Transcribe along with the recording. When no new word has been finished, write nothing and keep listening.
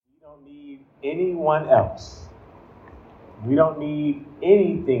don't need anyone else. We don't need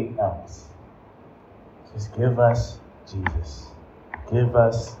anything else. Just give us Jesus. Give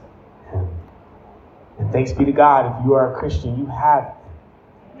us him. And thanks be to God, if you are a Christian, you have him.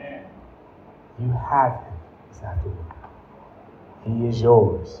 Amen. You have him this afternoon. He is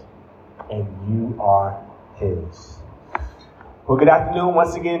yours, and you are his. Well, good afternoon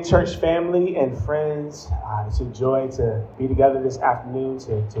once again, church family and friends. It's a joy to be together this afternoon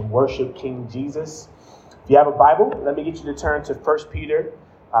to worship King Jesus. If you have a Bible, let me get you to turn to 1 Peter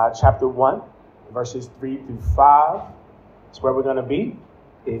chapter 1, verses 3 through 5. That's where we're going to be.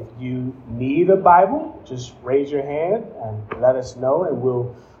 If you need a Bible, just raise your hand and let us know, and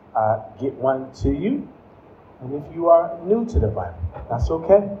we'll get one to you. And if you are new to the Bible, that's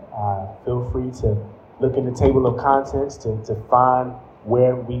okay. Feel free to look in the table of contents to find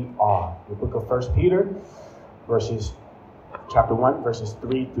where we are. The book of 1 Peter, chapter 1, verses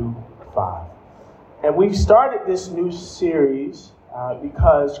 3 through 5. And we've started this new series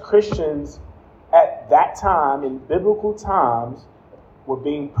because Christians at that time, in biblical times, were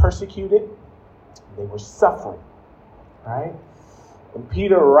being persecuted. They were suffering, right? And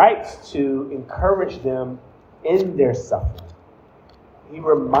Peter writes to encourage them in their suffering. He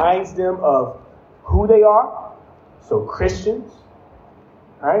reminds them of who they are, so Christians,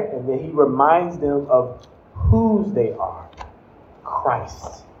 right? And then he reminds them of whose they are,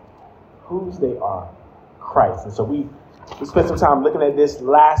 Christ. Whose they are, Christ. And so we spent some time looking at this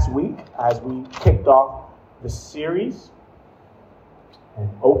last week as we kicked off the series and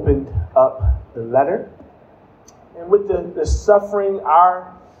opened up the letter. And with the suffering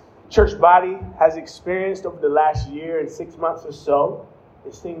our church body has experienced over the last year and 6 months or so,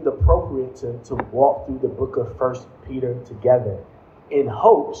 it seemed appropriate to walk through the book of 1 Peter together in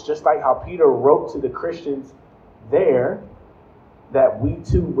hopes, just like how Peter wrote to the Christians there, that we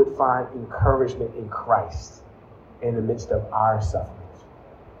too would find encouragement in Christ in the midst of our sufferings,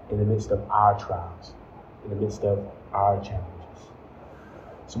 in the midst of our trials, in the midst of our challenges.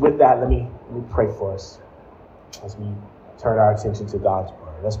 So with that, let me pray for us as we turn our attention to God's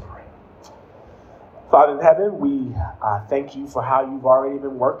word. Let's pray. Father in heaven, we thank you for how you've already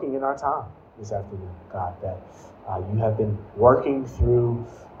been working in our time this afternoon, God, that you have been working through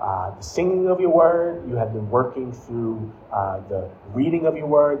the singing of your word. You have been working through the reading of your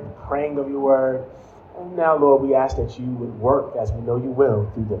word, the praying of your word. And now, Lord, we ask that you would work, as we know you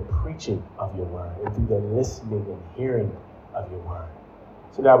will, through the preaching of your word and through the listening and hearing of your word.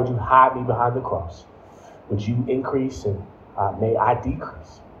 So now would you hide me behind the cross? Would you increase and may I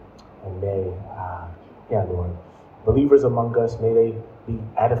decrease? And may, Lord, believers among us, may they be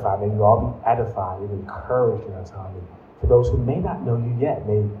edified. May we all be edified and encouraged in our time. And for those who may not know you yet,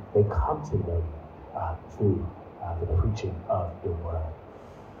 may they come to know you through the preaching of your word.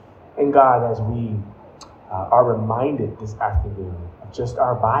 And God, as we are reminded this afternoon of just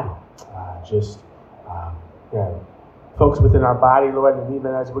our body, folks within our body, Lord, and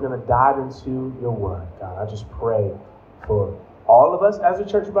even as we're going to dive into your word, God, I just pray for all of us as a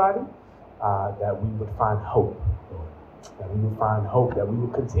church body, that we would find hope, Lord. That we would find hope, that we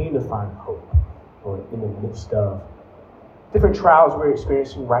would continue to find hope, Lord, in the midst of different trials we're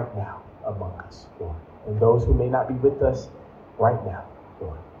experiencing right now among us, Lord. And those who may not be with us right now,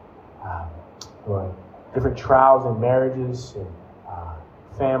 Lord. Lord, different trials in marriages and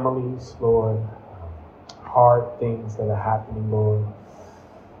families, Lord. Hard things that are happening, Lord.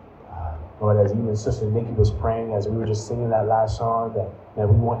 Lord, as even Sister Nikki was praying, as we were just singing that last song, that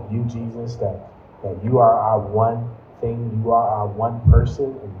we want you, Jesus, that you are our one thing, you are our one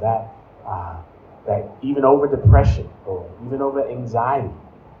person, and that even over depression, Lord, even over anxiety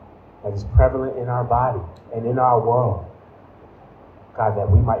that is prevalent in our body and in our world, God, that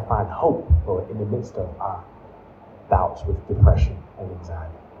we might find hope, Lord, in the midst of our bouts with depression and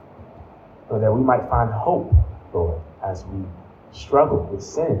anxiety. Lord, that we might find hope, Lord, as we struggle with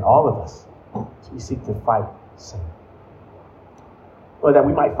sin, all of us, as we seek to fight sin. Lord, that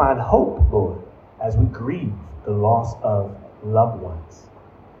we might find hope, Lord, as we grieve the loss of loved ones.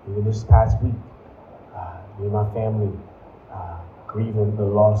 Even this past week, me and my family grieving the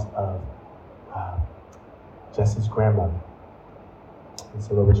loss of Jess's grandmother. And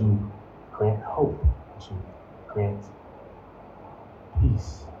so, Lord, would you grant hope? Would you grant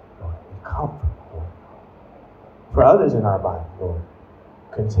peace, Lord, and comfort, Lord? For others in our body, Lord,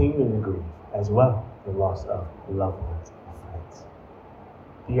 continuing to grieve as well the loss of loved ones and friends.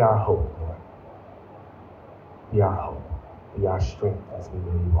 Be our hope, Lord. Be our hope. Be our strength as we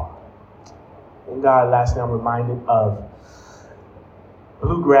know you are. And God, lastly, I'm reminded of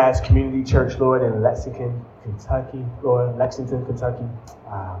Bluegrass Community Church, Lord, in Lexington, Kentucky.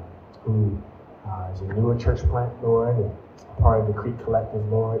 who is a newer church plant, Lord, and part of the Creek Collective,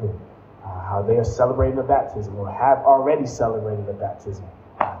 Lord, and how they are celebrating the baptism or have already celebrated the baptism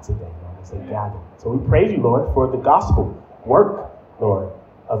today, Lord, as they gather. So we praise you, Lord, for the gospel work, Lord,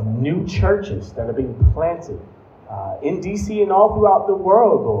 of new churches that are being planted in D.C. and all throughout the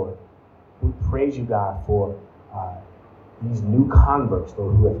world, Lord. We praise you, God, for these new converts,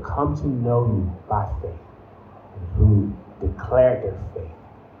 Lord, who have come to know you by faith and who declared their faith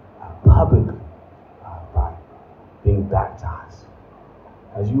publicly by being baptized.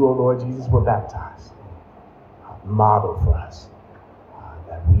 As you, O Lord Jesus, were baptized, model for us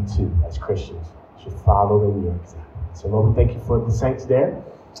that we too, as Christians, should follow in your example. So, Lord, we thank you for the saints there.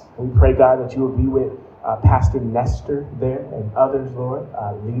 And we pray, God, that you will be with Pastor Nestor there and others, Lord,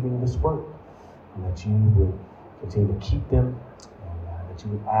 leading this work. And that you would continue to keep them, and that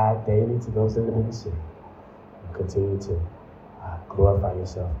you would add daily to those that live in the city. And continue to glorify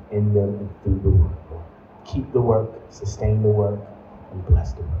yourself in them and through the work, Lord. Keep the work, sustain the work, and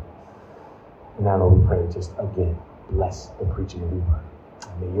bless the work. And now, Lord, we pray just again, bless the preaching of your word.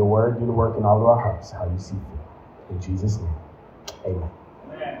 And may your word do the work in all of our hearts, how you see fit. In Jesus' name, amen.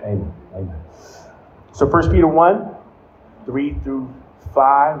 Amen. Amen. So 1 Peter 1, 3 through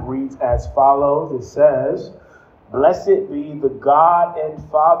 5 reads as follows. It says, "Blessed be the God and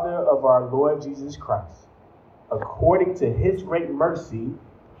Father of our Lord Jesus Christ. According to his great mercy,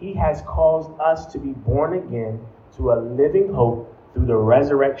 he has caused us to be born again to a living hope through the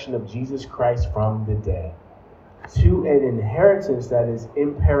resurrection of Jesus Christ from the dead, to an inheritance that is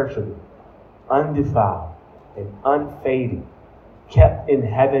imperishable, undefiled, and unfading, kept in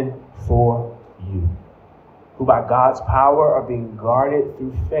heaven for you, who by God's power are being guarded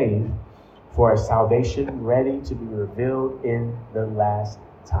through faith for a salvation ready to be revealed in the last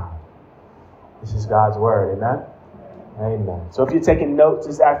time." This is God's word, amen? Amen. So if you're taking notes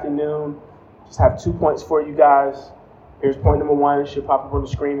this afternoon, just have 2 points for you guys. Here's point number 1. It should pop up on the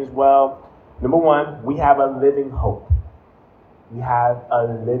screen as well. Number 1, we have a living hope. We have a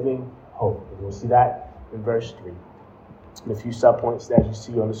living hope. And we'll see that in verse 3. And a few subpoints that you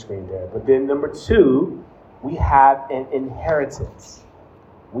see on the screen there. But then number 2, we have an inheritance.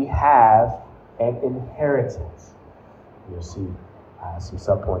 We have an inheritance. You'll see some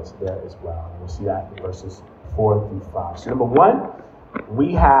subpoints there as well. And we'll see that in verses 4 through 5. So number 1,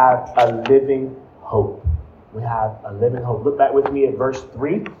 we have a living hope. We have a living hope. Look back with me at verse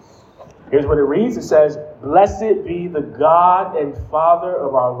 3. Here's what it reads. It says, "Blessed be the God and Father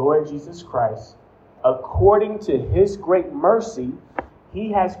of our Lord Jesus Christ. According to his great mercy,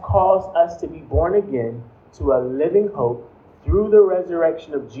 he has caused us to be born again to a living hope through the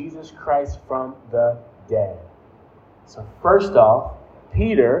resurrection of Jesus Christ from the dead." So first off,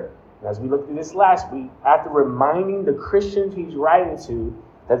 Peter, as we looked at this last week, after reminding the Christians he's writing to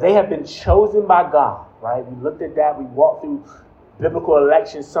that they have been chosen by God, right? We looked at that. We walked through biblical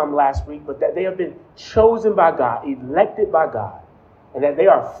election some last week, but that they have been chosen by God, elected by God, and that they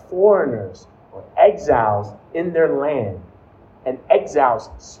are foreigners or exiles in their land, and exiles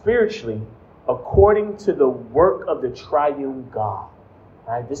spiritually according to the work of the triune God.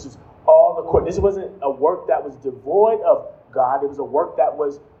 Right? This is all according. This wasn't a work that was devoid of God. It was a work that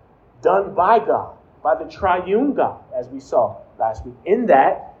was done by God, by the triune God, as we saw last week. In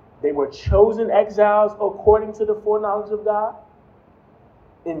that, they were chosen exiles according to the foreknowledge of God,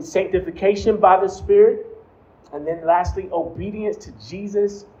 in sanctification by the Spirit, and then lastly, obedience to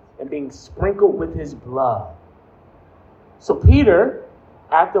Jesus and being sprinkled with his blood. So Peter,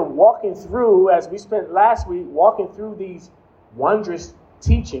 after walking through, as we spent last week, walking through these wondrous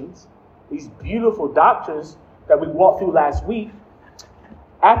teachings, these beautiful doctrines that we walked through last week,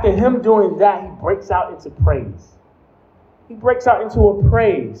 after him doing that, he breaks out into praise. He breaks out into a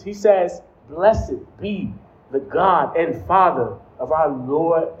praise. He says, "Blessed be the God and Father of our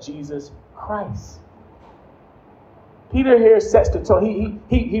Lord Jesus Christ." Peter here sets the tone.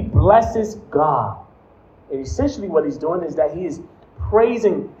 He blesses God. And essentially what he's doing is that he is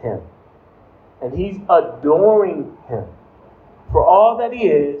praising him. And he's adoring him for all that he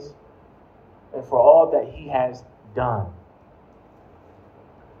is and for all that he has done.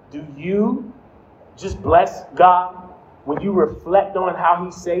 Do you just bless God when you reflect on how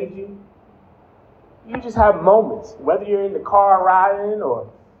he saved you? You just have moments, whether you're in the car riding or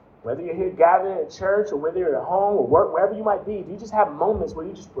whether you're here gathering at church or whether you're at home or work, wherever you might be, you just have moments where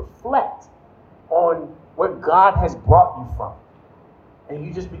you just reflect on where God has brought you from. And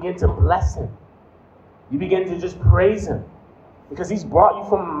you just begin to bless him. You begin to just praise him because he's brought you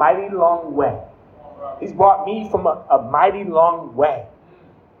from a mighty long way. He's brought me from a mighty long way.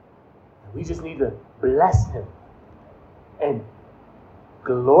 We just need to bless him and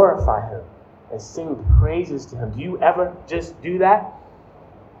glorify him and sing praises to him. Do you ever just do that?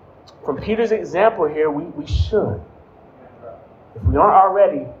 From Peter's example here, we should. If we aren't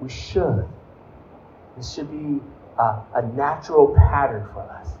already, we should. This should be a natural pattern for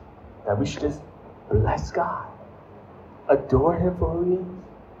us. That we should just bless God, adore him for who he is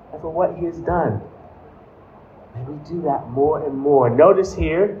and for what he has done. And we do that more and more. Notice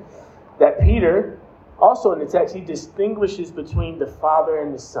here that Peter, also in the text, he distinguishes between the Father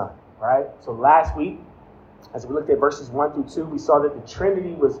and the Son, right? So last week, as we looked at verses 1 through 2, we saw that the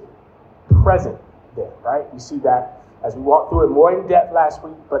Trinity was present there, right? We see that as we walked through it more in depth last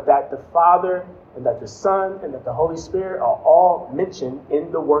week, but that the Father and that the Son and that the Holy Spirit are all mentioned in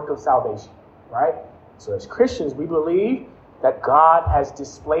the work of salvation, right? So as Christians, we believe that God has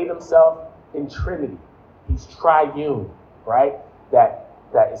displayed himself in Trinity. He's triune, right? That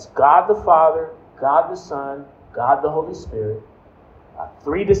it's God the Father, God the Son, God the Holy Spirit.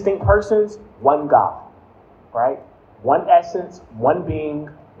 Three distinct persons, one God, right? One essence, one being,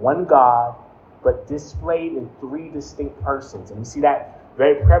 one God, but displayed in three distinct persons. And we see that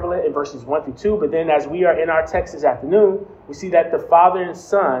very prevalent in verses 1 through 2. But then as we are in our text this afternoon, we see that the Father and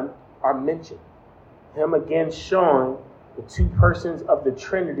Son are mentioned. Him again showing the two persons of the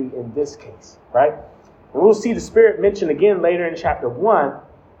Trinity in this case, right? And we'll see the Spirit mentioned again later in chapter 1.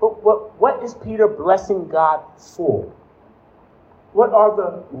 But what is Peter blessing God for? What are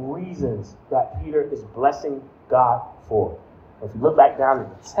the reasons that Peter is blessing God for? If you look back down in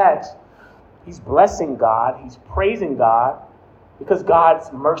the text, he's blessing God, he's praising God because God's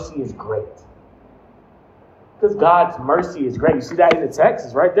mercy is great. Because God's mercy is great. You see that in the text,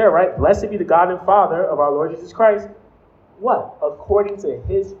 it's right there, right? Blessed be the God and Father of our Lord Jesus Christ. What? According to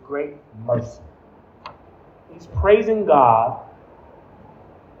his great mercy. He's praising God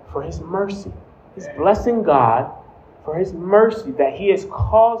for his mercy. He's blessing God for his mercy that he has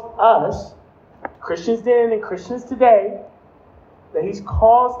caused us, Christians then and Christians today, that he's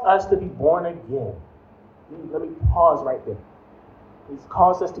caused us to be born again. Let me pause right there. He's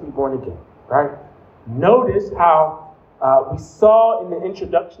caused us to be born again, right? Notice how we saw in the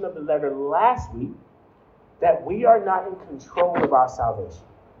introduction of the letter last week that we are not in control of our salvation.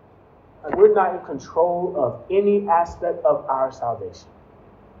 Like we're not in control of any aspect of our salvation.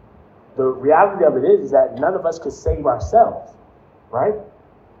 The reality of it is that none of us could save ourselves, right?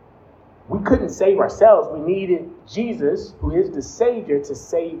 We couldn't save ourselves. We needed Jesus, who is the Savior, to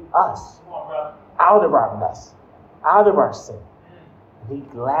save us out of our mess, out of our sin. And he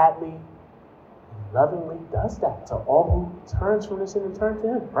gladly and lovingly does that to all who turns from their sin and turn to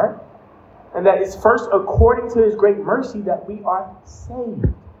him, right? And that it's first according to his great mercy that we are saved,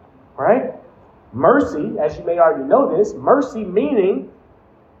 right? Mercy, as you may already know this, mercy meaning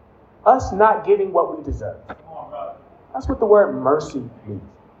us not getting what we deserve. That's what the word mercy means.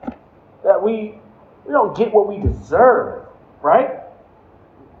 That we don't get what we deserve, right?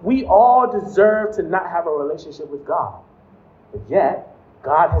 We all deserve to not have a relationship with God. But yet,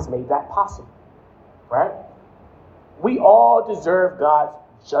 God has made that possible, right? We all deserve God's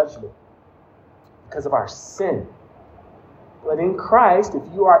judgment because of our sin. But in Christ, if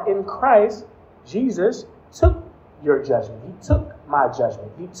you are in Christ, Jesus took your judgment. He took my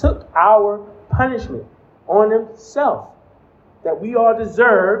judgment. He took our punishment on himself that we all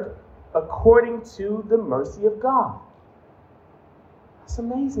deserved according to the mercy of God. That's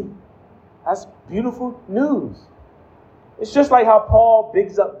amazing. That's beautiful news. It's just like how Paul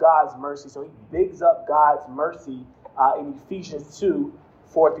bigs up God's mercy. So he bigs up God's mercy in Ephesians 2,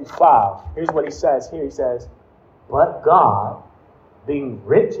 4 through 5. Here's what he says here. He says, but God, being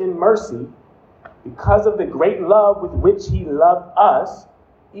rich in mercy, because of the great love with which he loved us,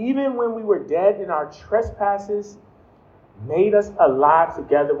 even when we were dead in our trespasses, made us alive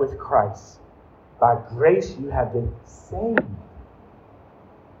together with Christ. By grace you have been saved.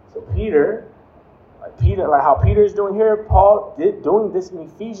 So Peter, like how Peter is doing here, Paul doing this in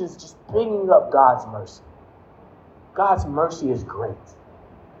Ephesians, just bringing up God's mercy. God's mercy is great.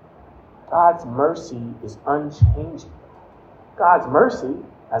 God's mercy is unchanging. God's mercy,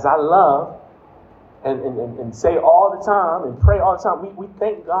 as I love and say all the time and pray all the time, we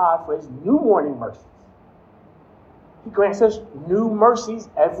thank God for his new morning mercies. He grants us new mercies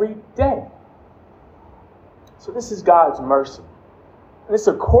every day. So this is God's mercy. And it's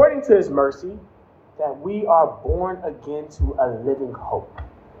according to his mercy that we are born again to a living hope.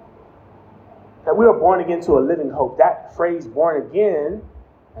 That we are born again to a living hope. That phrase, born again,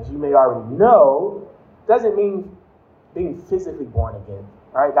 as you may already know, doesn't mean being physically born again,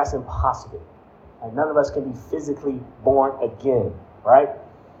 right? That's impossible. And none of us can be physically born again, right?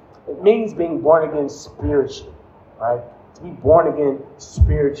 It means being born again spiritually, right? to be born again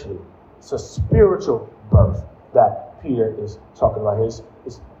spiritually. It's a spiritual birth that Peter is talking about here.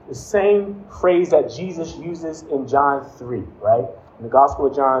 It's the same phrase that Jesus uses in John 3, right? In the Gospel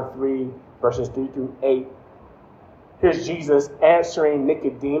of John 3, verses 3 through 8, here's Jesus answering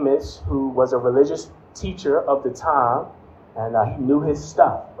Nicodemus, who was a religious teacher of the time, and he knew his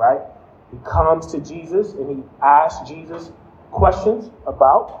stuff, right? He comes to Jesus and he asks Jesus questions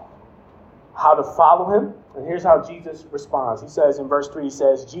about how to follow him. And here's how Jesus responds. He says in verse 3, he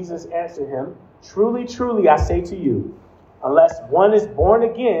says, Jesus answered him, "Truly, truly, I say to you, unless one is born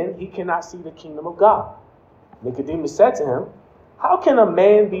again, he cannot see the kingdom of God." Nicodemus said to him, "How can a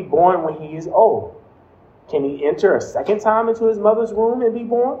man be born when he is old? Can he enter a second time into his mother's womb and be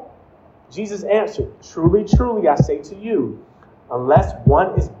born?" Jesus answered, "Truly, truly, I say to you, unless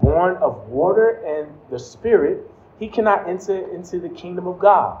one is born of water and the Spirit, he cannot enter into the kingdom of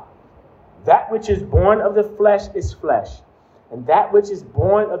God. That which is born of the flesh is flesh, and that which is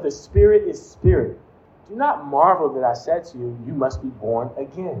born of the Spirit is spirit. Do not marvel that I said to you, you must be born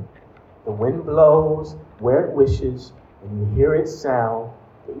again. The wind blows where it wishes, and you hear its sound,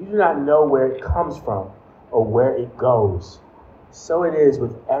 but you do not know where it comes from or where it goes. So it is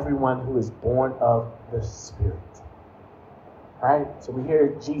with everyone who is born of the Spirit." Right? So we hear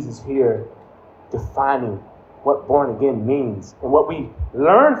Jesus here defining what born again means. And what we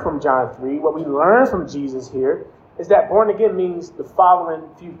learn from John 3, what we learn from Jesus here, is that born again means the following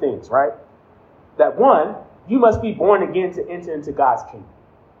few things, right? That one, you must be born again to enter into God's kingdom.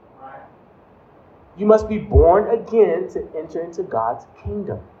 Right? You must be born again to enter into God's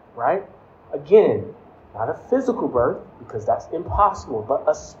kingdom, right? Again, not a physical birth, because that's impossible, but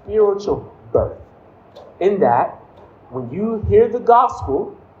a spiritual birth. In that, when you hear the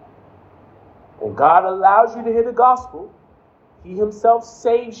gospel, and God allows you to hear the gospel, he himself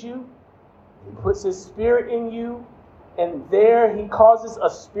saves you, he puts his Spirit in you, and there he causes a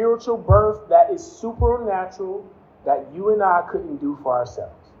spiritual birth that is supernatural, that you and I couldn't do for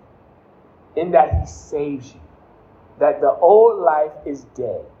ourselves. In that he saves you. That the old life is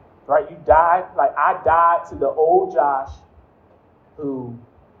dead. Right? You died, like I died to the old Josh, who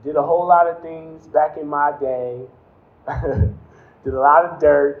did a whole lot of things back in my day. Did a lot of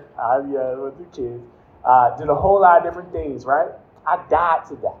dirt. With the kids. Did a whole lot of different things, right? I died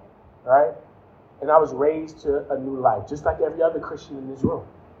to that, right? And I was raised to a new life, just like every other Christian in this room.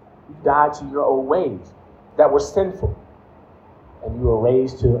 You died to your old ways that were sinful, and you were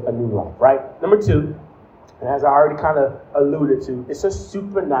raised to a new life, right? Number two, and as I already kind of alluded to, it's a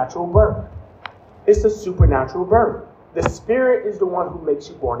supernatural birth. It's a supernatural birth. The Spirit is the one who makes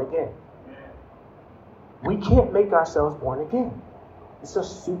you born again. We can't make ourselves born again. It's a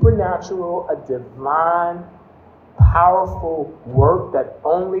supernatural, a divine, powerful work that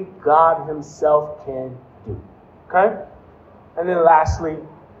only God himself can do. Okay? And then lastly,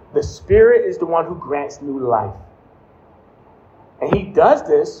 the Spirit is the one who grants new life. And he does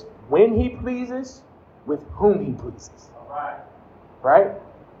this when he pleases, with whom he pleases. All right. Right?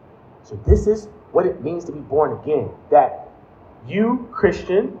 So this is what it means to be born again. That you,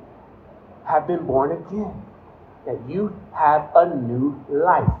 Christian, have been born again. That you have a new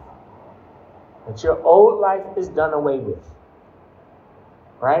life. That your old life is done away with.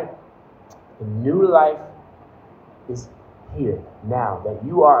 Right? The new life is here now. That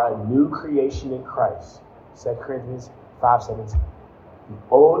you are a new creation in Christ. 2 Corinthians 5:17. The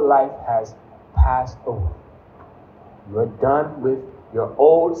old life has passed away. You're done with your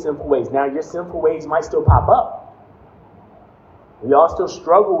old sinful ways. Now your sinful ways might still pop up. We all still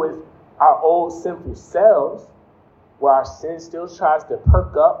struggle with our old sinful selves, where our sin still tries to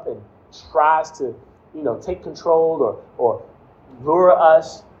perk up and tries to, take control or lure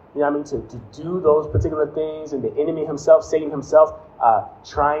us, to do those particular things. And the enemy himself, Satan himself,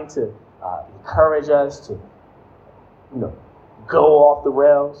 trying to encourage us to, go off the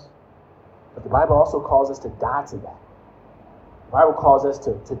rails. But the Bible also calls us to die to that. The Bible calls us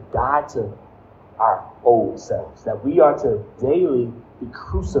to die to our old selves, that we are to daily be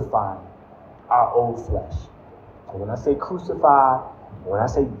crucifying our old flesh. And when I say crucify, when I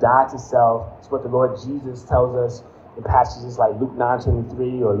say die to self, it's what the Lord Jesus tells us in passages like Luke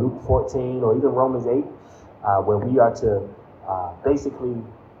 9:23 or Luke 14 or even Romans 8, where we are to basically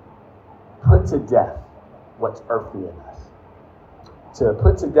put to death what's earthly in us. To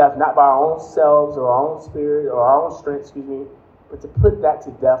put to death, not by our own selves or our own spirit or our own strength, but to put that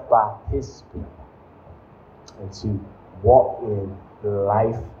to death by his Spirit. And to walk in the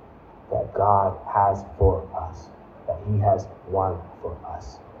life that God has for us, that he has won for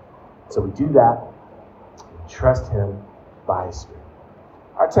us. So we do that and trust him by his Spirit.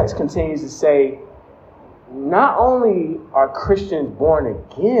 Our text continues to say, not only are Christians born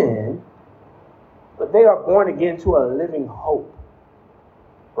again, but they are born again to a living hope.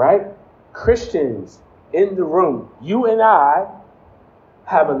 Right? Christians in the room, you and I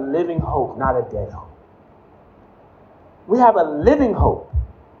have a living hope, not a dead hope. We have a living hope,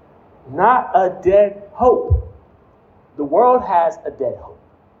 not a dead hope. The world has a dead hope,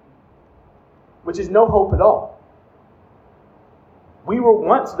 which is no hope at all. We were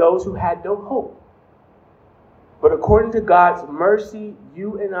once those who had no hope. But according to God's mercy,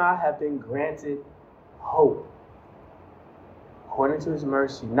 you and I have been granted hope. According to his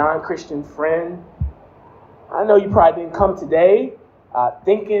mercy. Non-Christian friend, I know you probably didn't come today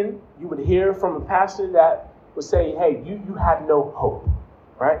thinking you would hear from a pastor that would say, hey, you have no hope,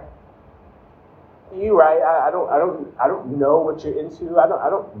 right? You're right. I don't know what you're into. I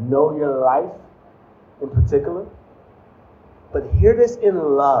don't know your life in particular. But hear this in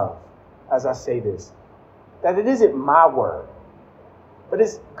love as I say this, that it isn't my word, but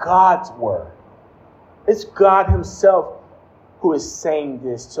it's God's word. It's God himself who is saying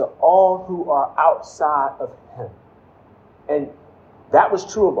this to all who are outside of him. And that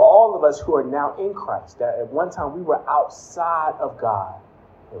was true of all of us who are now in Christ, that at one time we were outside of God,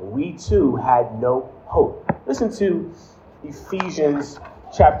 and we too had no hope. Listen to Ephesians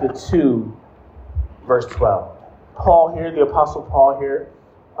chapter 2, verse 12. Paul here, the Apostle Paul here,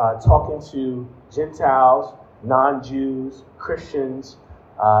 talking to Gentiles, non-Jews, Christians,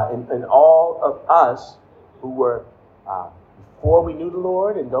 and all of us who were before we knew the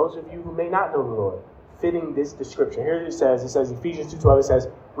Lord, and those of you who may not know the Lord, fitting this description. Here it says Ephesians 2:12, it says,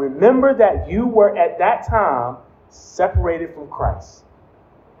 remember that you were at that time separated from Christ,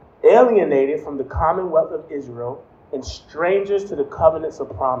 alienated from the commonwealth of Israel, and strangers to the covenants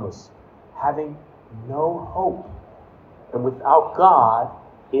of promise, having no hope, and without God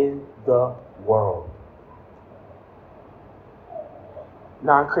in the world.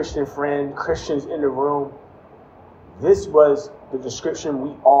 Non-Christian friend, Christians in the room, this was the description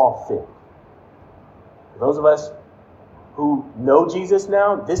we all fit. Those of us who know Jesus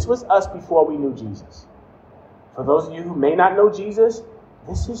now, this was us before we knew Jesus. For those of you who may not know Jesus,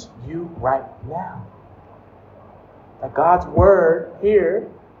 this is you right now. That God's word here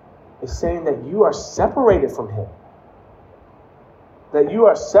is saying that you are separated from him. That you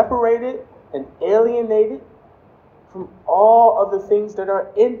are separated and alienated from all of the things that are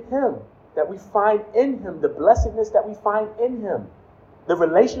in him, that we find in him, the blessedness that we find in him, the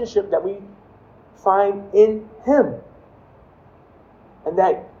relationship that we find in him. And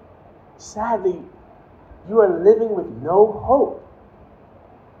that, sadly, you are living with no hope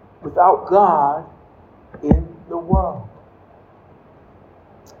without God in the world.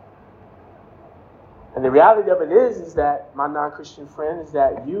 And the reality of it is that, my non-Christian friend, is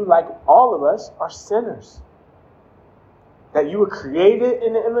that you, like all of us, are sinners. That you were created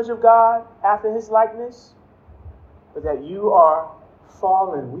in the image of God after his likeness, but that you are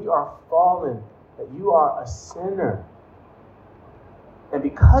fallen. We are fallen. That you are a sinner. And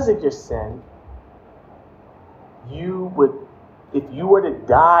because of your sin, you would, if you were to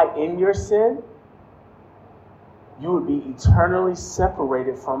die in your sin, you would be eternally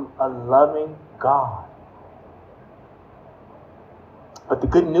separated from a loving God. But the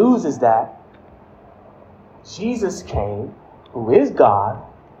good news is that Jesus came, who is God,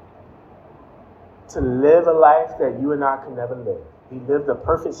 to live a life that you and I can never live. He lived a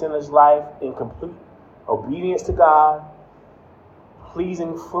perfect sinless life in complete obedience to God,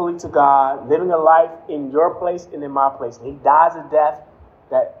 pleasing fully to God, living a life in your place and in my place. And he dies a death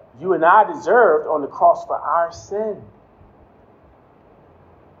that you and I deserved on the cross for our sin.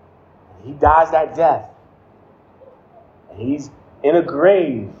 He dies that death. And he's in a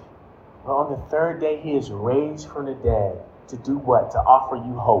grave. But on the third day, he is raised from the dead. To do what? To offer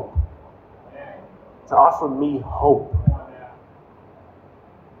you hope. To offer me hope.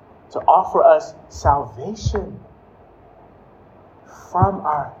 To offer us salvation from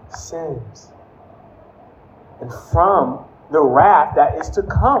our sins. And from the wrath that is to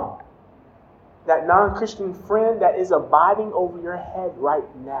come. That non-Christian friend that is abiding over your head right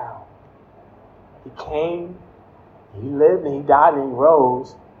now. He came, he lived, and he died, and he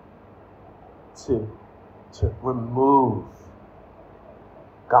rose to remove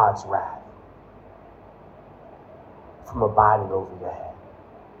God's wrath from abiding over your head.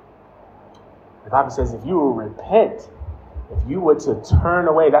 The Bible says if you will repent, if you were to turn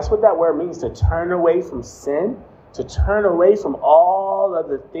away, that's what that word means, to turn away from sin, to turn away from all of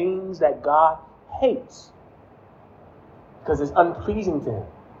the things that God hates because it's unpleasing to him.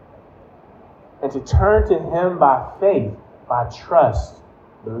 And to turn to him by faith, by trust,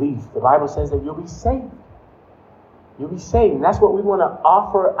 belief. The Bible says that you'll be saved. you'll be saved. And that's what we want to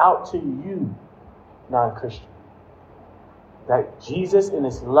offer out to you, non-Christian. That Jesus in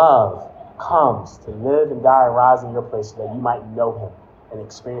his love comes to live and die and rise in your place so that you might know him and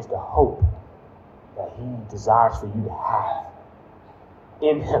experience the hope that he desires for you to have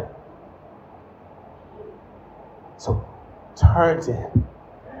in him. So turn to him.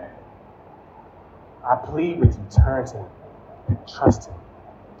 I plead with you, turn to him and trust him.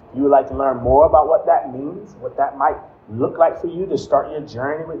 If you would like to learn more about what that means, what that might look like for you to start your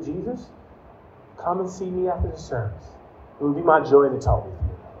journey with Jesus, come and see me after the service. It would be my joy to talk with you.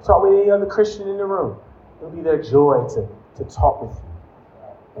 Talk with any other Christian in the room. It would be their joy to talk with you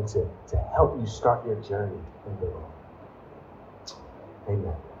and to help you start your journey in the Lord.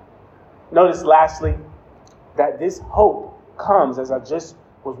 Amen. Notice lastly that this hope comes, as I just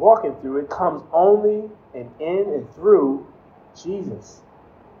was walking through, it comes only and in and through Jesus,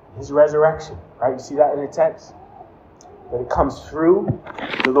 his resurrection. Right? You see that in the text? That it comes through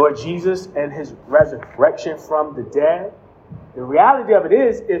the Lord Jesus and his resurrection from the dead. The reality of it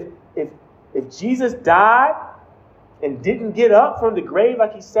is, if Jesus died and didn't get up from the grave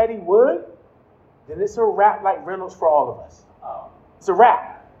like he said he would, then it's a wrap like Reynolds for all of us. It's a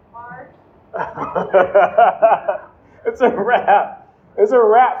wrap. It's a wrap. It's a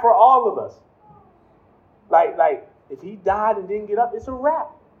wrap for all of us. Like if he died and didn't get up, it's a wrap.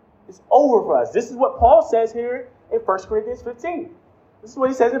 It's over for us. This is what Paul says here in 1 Corinthians 15. This is what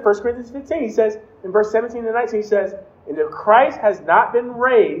he says in 1 Corinthians 15. He says in verse 17 and 19, he says, and if Christ has not been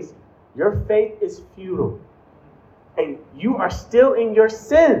raised, your faith is futile, and you are still in your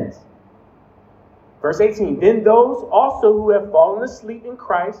sins. Verse 18, then those also who have fallen asleep in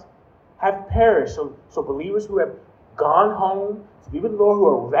Christ have perished. So believers who have gone home to be with the Lord, who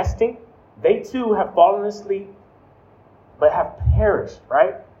are resting, they too have fallen asleep, but have perished,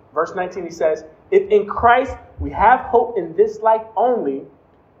 right? Verse 19, he says, if in Christ we have hope in this life only,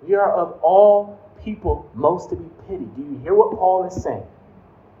 we are of all people most to be pitied. Do you hear what Paul is saying?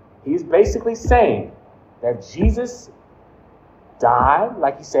 He is basically saying that Jesus died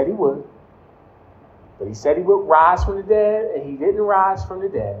like he said he would, but he said he would rise from the dead, and he didn't rise from the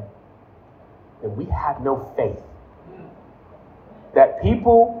dead, and we have no faith. That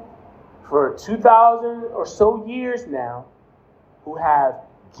people for 2,000 or so years now who have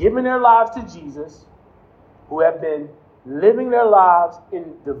given their lives to Jesus, who have been living their lives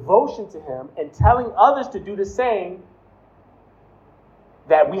in devotion to him and telling others to do the same,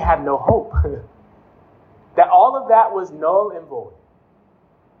 that we have no hope. That all of that was null and void.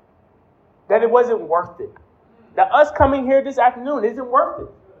 That it wasn't worth it. That us coming here this afternoon isn't worth it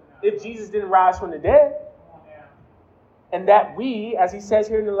if Jesus didn't rise from the dead. And that we, as he says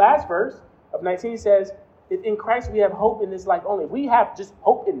here in the last verse of 19, he says, if in Christ we have hope in this life only. If we have just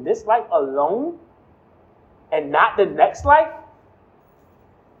hope in this life alone and not the next life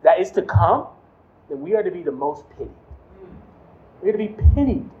that is to come, then we are to be the most pitied. We are to be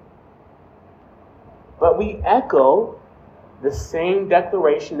pitied. But we echo the same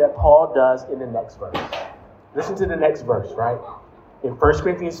declaration that Paul does in the next verse. Listen to the next verse, right? In 1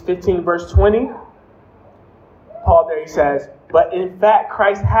 Corinthians 15, verse 20, Paul there, he says, but in fact,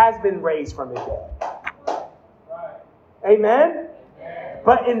 Christ has been raised from the dead. Amen?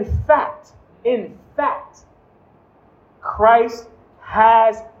 But in fact, Christ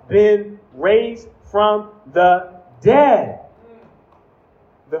has been raised from the dead.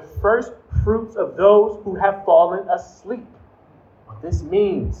 The first fruits of those who have fallen asleep. What this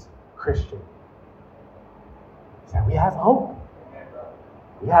means, Christian, is that we have hope.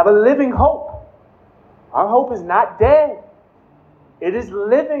 We have a living hope. Our hope is not dead. It is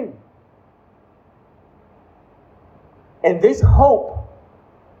living. And this hope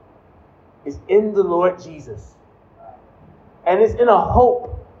is in the Lord Jesus. And it's in a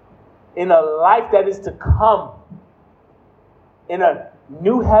hope, in a life that is to come, in a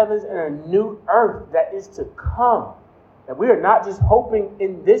new heavens and a new earth that is to come. And we are not just hoping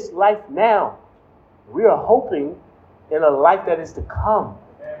in this life now. We are hoping in a life that is to come.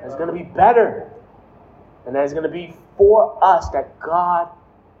 That's going to be better. And that is going to be for us, that God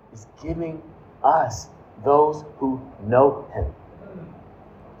is giving us, those who know him.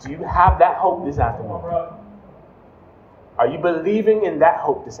 Do you have that hope this afternoon? Are you believing in that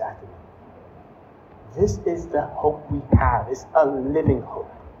hope this afternoon? This is the hope we have. It's a living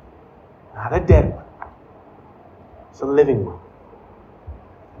hope. Not a dead one. It's a living one.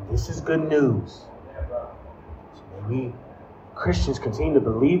 And this is good news. So may we Christians continue to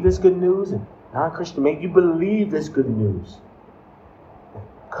believe this good news, and non-Christian, may you believe this good news and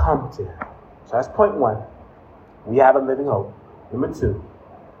come to him. So that's point one. We have a living hope. Number two,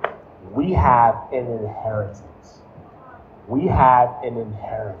 we have an inheritance. We have an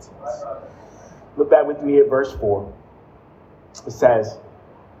inheritance. Look back with me at verse 4. It says,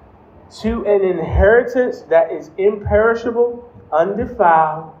 to an inheritance that is imperishable,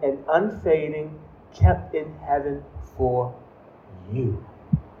 undefiled, and unfading, kept in heaven for you.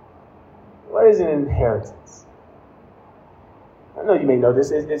 What is an inheritance? I know you may know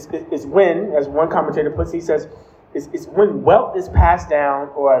this. It's when, as one commentator puts it, he says, it's when wealth is passed down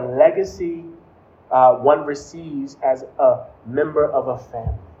or a legacy one receives as a member of a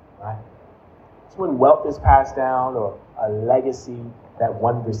family, right? It's when wealth is passed down or a legacy that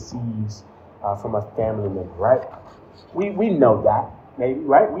one receives from a family member, right? We know that, maybe,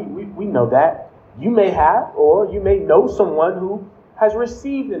 right? We know that. You may have, or you may know someone who has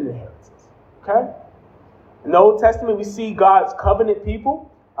received an inheritance, okay? In the Old Testament, we see God's covenant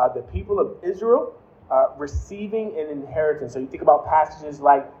people, the people of Israel, receiving an inheritance. So you think about passages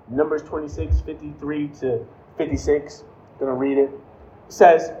like Numbers 26, 53 to 56. I'm going to read it. It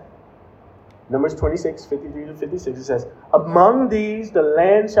says, Numbers 26, 53 to 56, it says, among these the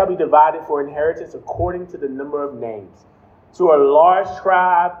land shall be divided for inheritance according to the number of names. To a large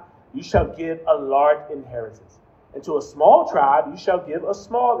tribe you shall give a large inheritance, and to a small tribe you shall give a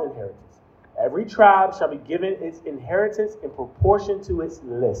small inheritance. Every tribe shall be given its inheritance in proportion to its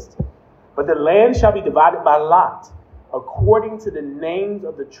list. But the land shall be divided by lot. According to the names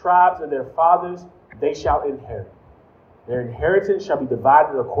of the tribes of their fathers, they shall inherit. Their inheritance shall be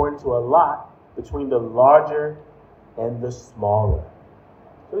divided according to a lot between the larger and the smaller.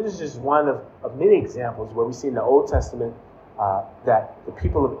 So this is just one of many examples where we see in the Old Testament that the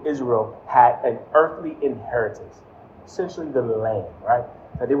people of Israel had an earthly inheritance, essentially the land, right?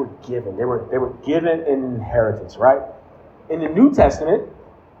 That they were given. They were given an inheritance, right? In the New Testament,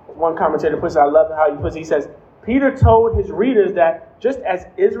 one commentator puts it, I love how he puts it, he says, Peter told his readers that just as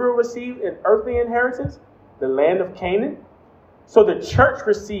Israel received an earthly inheritance, the land of Canaan, so the church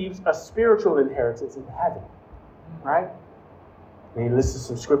receives a spiritual inheritance in heaven, right? And he lists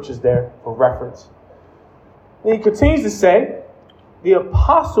some scriptures there for reference. And he continues to say, the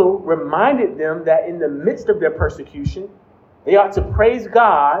apostle reminded them that in the midst of their persecution, they ought to praise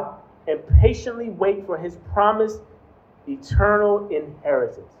God and patiently wait for his promised eternal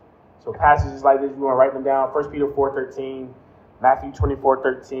inheritance. So passages like this, you want to write them down. 1 Peter 4:13, Matthew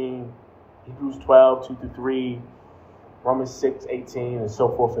 24:13, Hebrews 12:2-3, Romans 6:18, and so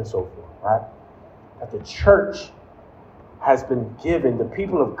forth and so forth, right? That the church has been given, the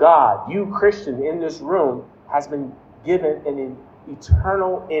people of God, you Christian in this room, has been given an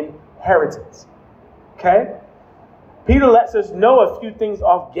eternal inheritance. Okay? Peter lets us know a few things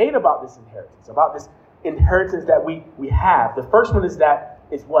off gate about this inheritance that we have. The first one is that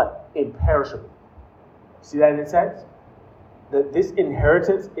it's what? Imperishable. See that in the text? That this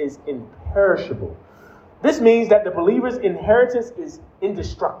inheritance is imperishable. This means that the believer's inheritance is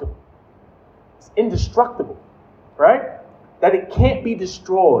indestructible. It's indestructible, right? That it can't be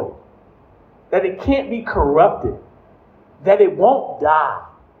destroyed. That it can't be corrupted. That it won't die.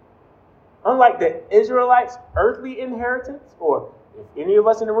 Unlike the Israelites' earthly inheritance, or if any of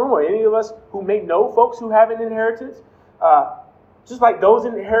us in the room, or any of us who may know folks who have an inheritance, just like those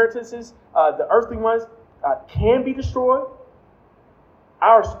inheritances, the earthly ones, can be destroyed,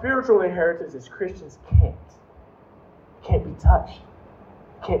 our spiritual inheritance as Christians can't. Can't be touched.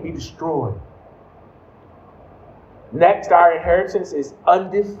 Can't be destroyed. Next, our inheritance is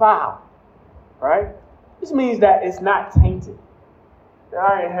undefiled. Right? This means that it's not tainted. That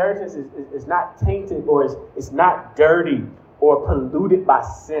our inheritance is not tainted, or it's not dirty or polluted by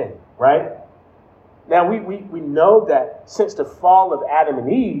sin. Right? Now, we know that since the fall of Adam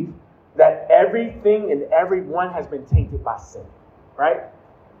and Eve, that everything and everyone has been tainted by sin. Right?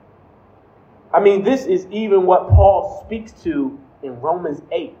 I mean, this is even what Paul speaks to in Romans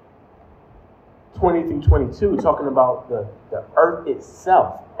 8, 20-22, talking about the earth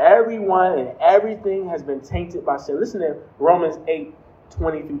itself. Everyone and everything has been tainted by sin. Listen to Romans 8,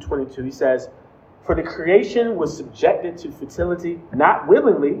 20-22. He says, for the creation was subjected to fertility, not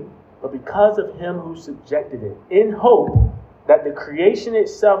willingly, but because of him who subjected it, in hope that the creation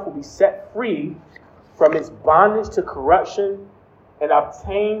itself will be set free from its bondage to corruption and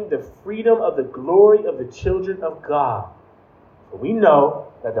obtain the freedom of the glory of the children of God. For we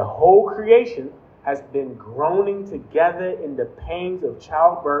know that the whole creation has been groaning together in the pains of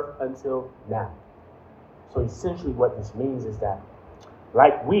childbirth until now. So essentially what this means is that,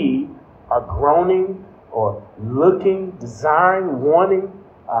 like we are groaning or looking, desiring, wanting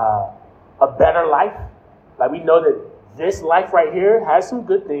a better life, like we know that this life right here has some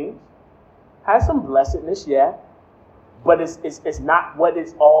good things, has some blessedness, yeah, but it's not what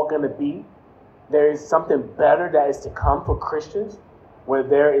it's all going to be. there is something better that is to come for Christians, where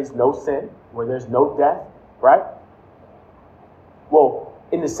there is no sin, where there's no death, right? Well,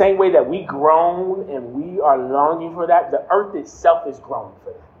 in the same way that we groan and we are longing for that, the earth itself is groaning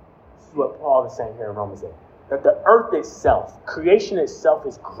for that. This is what Paul is saying here in Romans 8. That the earth itself, creation itself,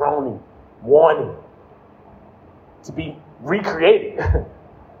 is groaning, wanting to be recreated,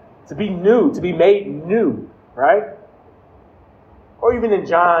 to be new, to be made new, right? Or even in 1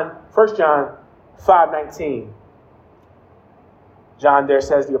 John 5:19, John there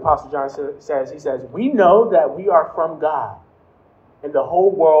says, the Apostle John says, we know that we are from God, and the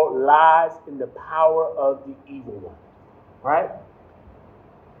whole world lies in the power of the evil one, right?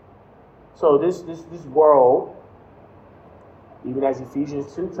 So this world, even as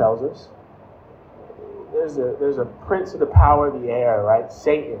Ephesians 2 tells us, there's a prince of the power of the air, right?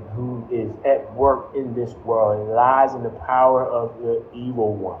 Satan, who is at work in this world and lies in the power of the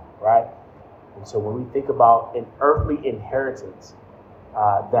evil one, right? And so when we think about an earthly inheritance,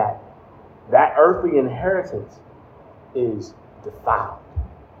 that earthly inheritance is defiled.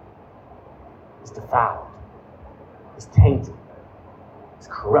 It's defiled. It's tainted. It's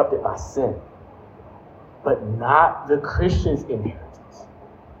corrupted by sin. But not the Christian's inheritance.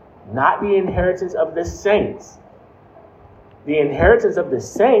 Not the inheritance of the saints. The inheritance of the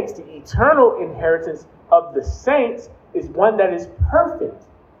saints, the eternal inheritance of the saints, is one that is perfect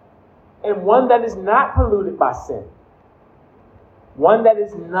and one that is not polluted by sin. One that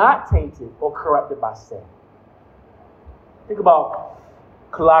is not tainted or corrupted by sin. Think about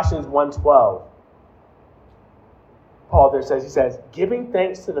Colossians 1:12. Paul there says, he says, giving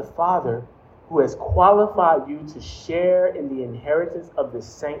thanks to the Father who has qualified you to share in the inheritance of the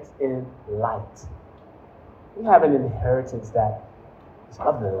saints in light. We have an inheritance that is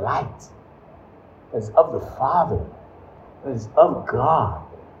of the light, that is of the Father, that is of God.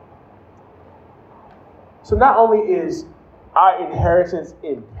 So not only is our inheritance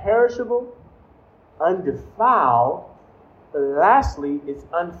imperishable, undefiled, but lastly, it's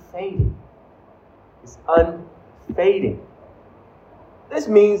unfading. It's unfading. This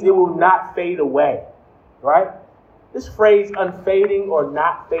means it will not fade away, right? This phrase, unfading or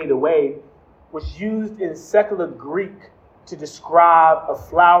not fade away, was used in secular Greek to describe a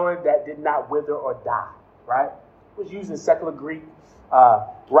flower that did not wither or die, right? It was used in secular Greek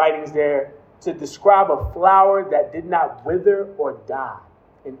writings there to describe a flower that did not wither or die.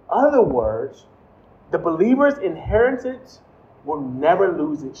 In other words, the believer's inheritance will never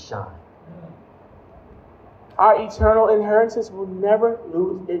lose its shine. Our eternal inheritance will never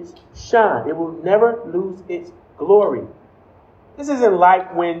lose its shine. It will never lose its glory. This isn't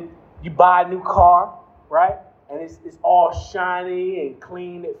like when you buy a new car, right? And it's all shiny and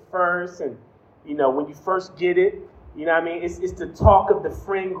clean at first. And, when you first get it, you know what I mean? It's the talk of the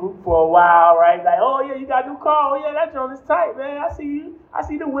friend group for a while, right? Like, oh, yeah, you got a new car. Oh, yeah, that joint is tight, man. I see you. I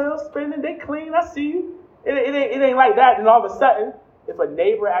see the wheels spinning. They clean. I see you. It ain't like that. And all of a sudden, if a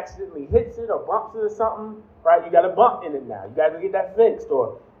neighbor accidentally hits it or bumps it or something, right, you got a bump in it now. You got to get that fixed.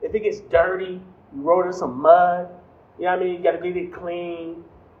 Or if it gets dirty, you roll in some mud. You know what I mean? You got to get it clean.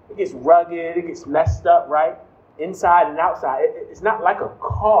 It gets rugged. It gets messed up, right? Inside and outside. It's not like a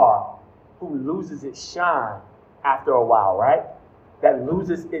car who loses its shine after a while, right? That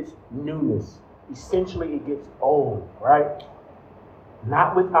loses its newness. Essentially, it gets old, right?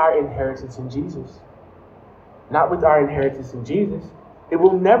 Not with our inheritance in Jesus. Not with our inheritance in Jesus. It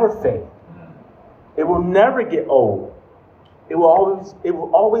will never fade. It will never get old. It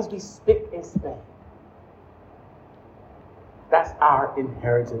will always be spick and span. That's our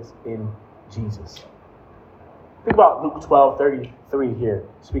inheritance in Jesus. Think about Luke 12:33 here,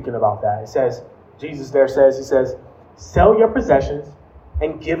 speaking about that. It says, Jesus there says, he says, sell your possessions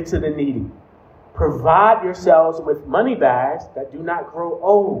and give to the needy. Provide yourselves with money bags that do not grow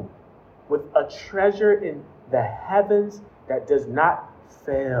old, with a treasure in the heavens that does not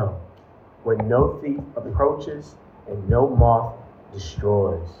fail, where no thief approaches and no moth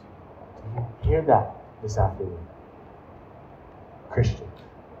destroys. Do you hear that this afternoon? Christian,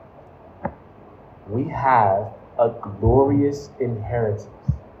 we have a glorious inheritance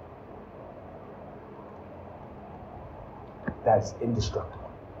that's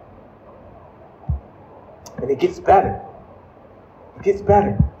indestructible. And it gets better. It gets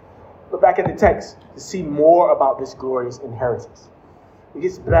better. Look back at the text to see more about this glorious inheritance. It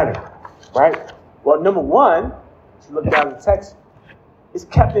gets better, right? Well, number one, if you look down the text, it's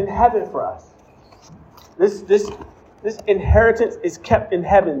kept in heaven for us. This inheritance is kept in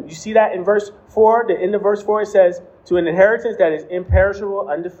heaven. You see that in verse 4? The end of verse 4, it says, to an inheritance that is imperishable,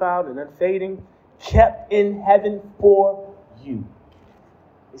 undefiled, and unfading, kept in heaven for you.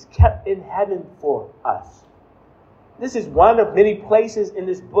 is kept in heaven for us. This is one of many places in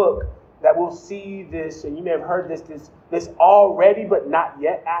this book that we'll see this, and you may have heard this already but not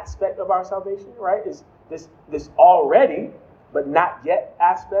yet aspect of our salvation, right? Is this already but not yet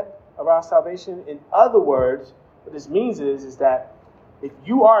aspect of our salvation. In other words, what this means is that if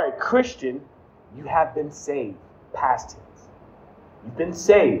you are a Christian, you have been saved. Past tense. You've been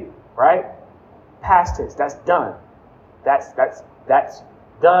saved, right? Past tense. That's done. That's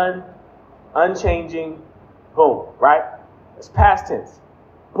done. Unchanging. Boom. Right? It's past tense.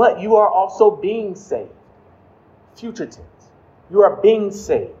 But you are also being saved. Future tense. You are being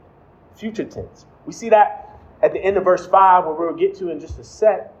saved. Future tense. We see that at the end of verse 5, where we'll get to in just a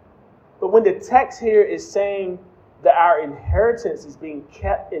sec. But when the text here is saying that our inheritance is being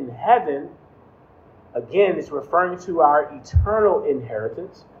kept in heaven, again, it's referring to our eternal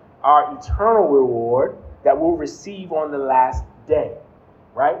inheritance, our eternal reward that we'll receive on the last day,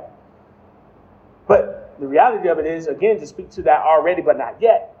 right? But the reality of it is, again, to speak to that already but not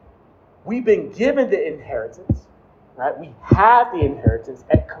yet, we've been given the inheritance, right? We have the inheritance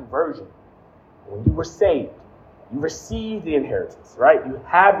at conversion. When you were saved, you received the inheritance, right? You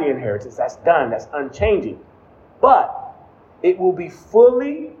have the inheritance. That's done. That's unchanging. But it will be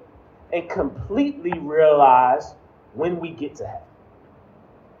fully and completely realized when we get to heaven.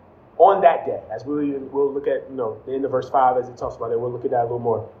 On that day, as we'll look at, the end of verse 5 as it talks about it. We'll look at that a little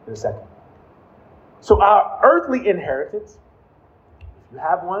more in a second. So our earthly inheritance, if you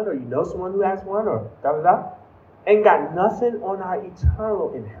have one or you know someone who has one or ain't got nothing on our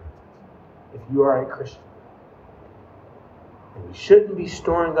eternal inheritance if you are a Christian. And we shouldn't be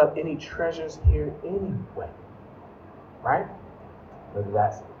storing up any treasures here anyway. Right? Whether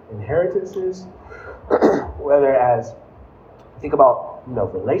that's inheritances, whether as think about,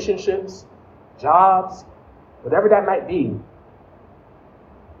 relationships, jobs, whatever that might be,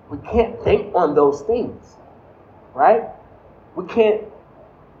 we can't think on those things. Right? We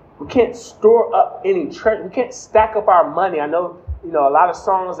can't store up any treasure. We can't stack up our money. I know, a lot of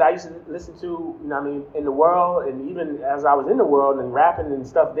songs I used to listen to, in the world, and even as I was in the world and rapping and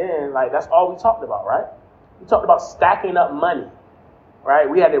stuff then, like, that's all we talked about, right? We talked about stacking up money, right?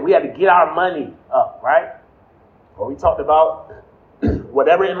 We had to get our money up, right? Or we talked about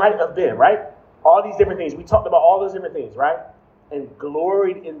whatever it might have been, right? All these different things. We talked about all those different things, right? And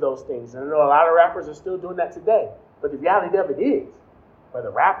gloried in those things. And I know a lot of rappers are still doing that today. But the reality of it is, whether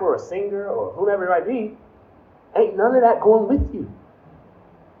a rapper or a singer or whoever it might be, ain't none of that going with you.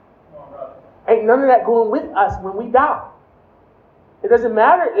 Ain't none of that going with us when we die. It doesn't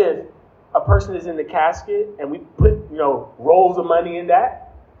matter if a person is in the casket and we put, rolls of money in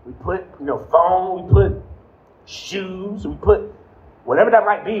that. We put, phone, we put shoes, we put whatever that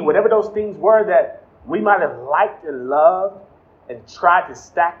might be, whatever those things were that we might have liked and loved and tried to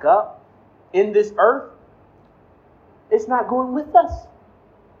stack up in this earth. It's not going with us.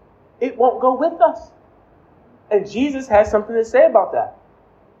 It won't go with us. And Jesus has something to say about that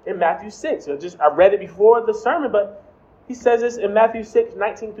in Matthew 6. I read it before the sermon, but he says this in Matthew 6,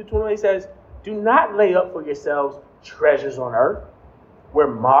 19 through 21. He says, "Do not lay up for yourselves treasures on earth, where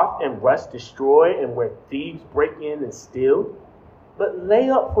moth and rust destroy and where thieves break in and steal. But lay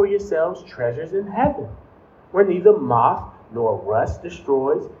up for yourselves treasures in heaven, where neither moth nor rust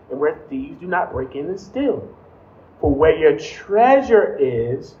destroys and where thieves do not break in and steal. For where your treasure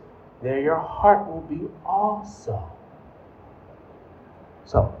is, there your heart will be also."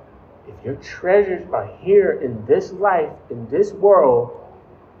 So, if your treasures are here in this life, in this world,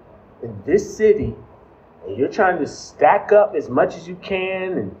 in this city, and you're trying to stack up as much as you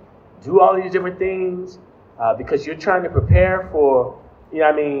can and do all these different things because you're trying to prepare for,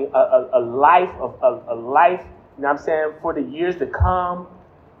 a life, for the years to come.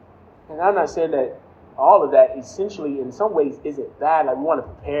 And I'm not saying that all of that essentially in some ways isn't bad. Like, we want to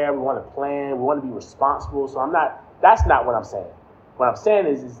prepare, we want to plan, we want to be responsible. So that's not what I'm saying. What I'm saying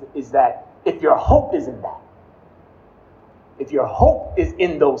is that if your hope is in that, if your hope is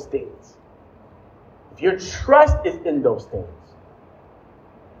in those things, if your trust is in those things,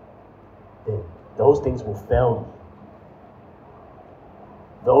 then those things will fail you.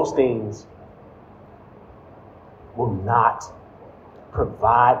 Those things will not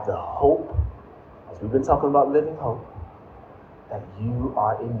provide the hope, as we've been talking about living hope, that you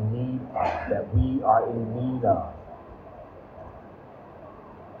are in need of, that we are in need of.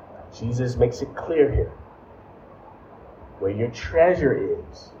 Jesus makes it clear here. Where your treasure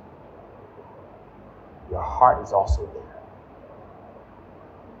is, your heart is also there.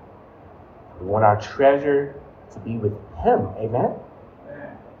 We want our treasure to be with Him. Amen?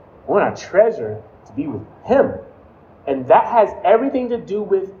 We want our treasure to be with Him. And that has everything to do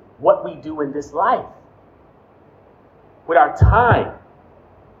with what we do in this life. With our time,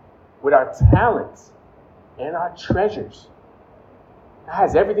 with our talents, and our treasures. It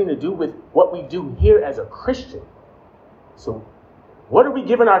has everything to do with what we do here as a Christian. So, what are we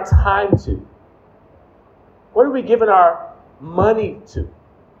giving our time to? What are we giving our money to?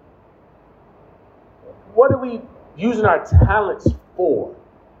 What are we using our talents for?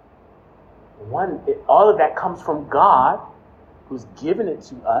 All of that comes from God, who's given it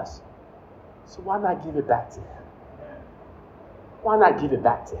to us. So why not give it back to Him? Why not give it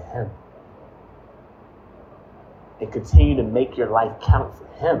back to Him? And continue to make your life count for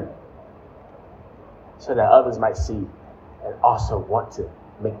Him, so that others might see and also want to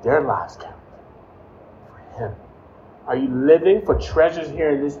make their lives count for Him. Are you living for treasures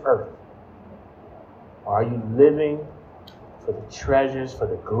here in this earth? Or are you living for the treasures, for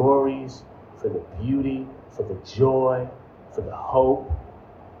the glories, for the beauty, for the joy, for the hope,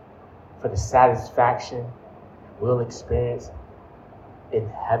 for the satisfaction we'll experience in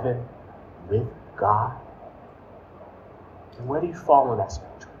heaven with God? And where do you fall on that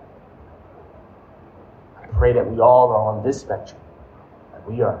spectrum? I pray that we all are on this spectrum, that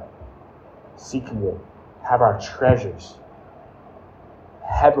we are seeking to have our treasures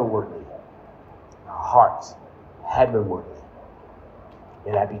heavenwardly, our hearts heavenwardly.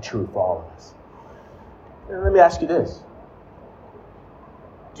 May that be true for all of us. And let me ask you this.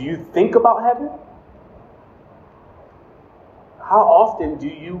 Do you think about heaven? How often do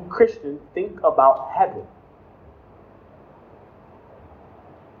you, Christian, think about heaven?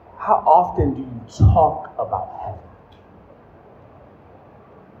 How often do you talk about heaven?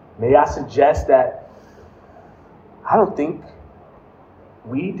 May I suggest that I don't think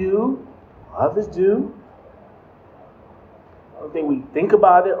we do, others do. I don't think we think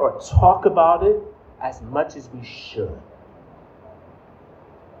about it or talk about it as much as we should.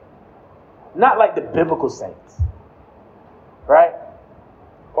 Not like the biblical saints, right?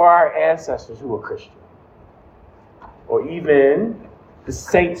 Or our ancestors who were Christian. Or even the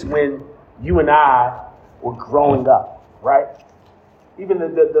saints when you and I were growing up, right? Even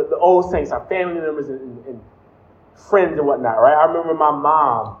the old saints, our family members and friends and whatnot, right? I remember my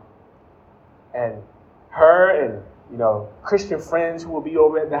mom and her and, Christian friends who would be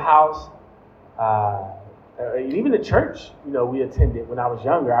over at the house. Even the church, we attended when I was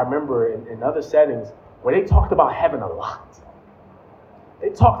younger. I remember in other settings where they talked about heaven a lot. They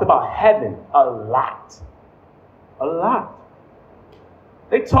talked about heaven a lot. A lot.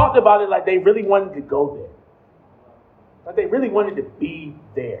 They talked about it like they really wanted to go there. Like they really wanted to be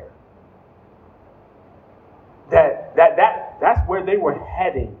there. That's where they were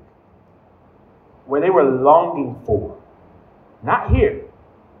heading. Where they were longing for. Not here.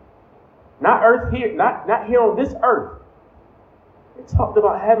 Not earth here. Not here on this earth. They talked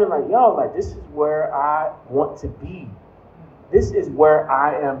about heaven like, this is where I want to be. This is where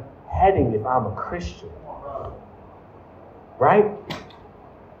I am heading if I'm a Christian. Right?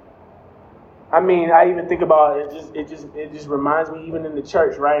 I mean, I even think about it. It just reminds me, even in the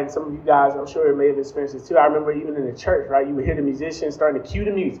church, right? And some of you guys, I'm sure, may have experienced this too. I remember even in the church, right? You would hear the musicians starting to cue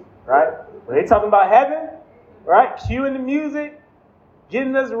the music, right? When they talking about heaven, right? Cueing the music,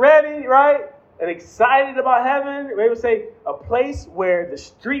 getting us ready, right? And excited about heaven. They would say a place where the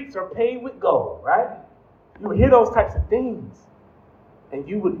streets are paved with gold, right? You would hear those types of things, and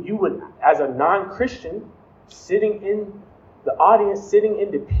you would, as a non-Christian, sitting in the audience, sitting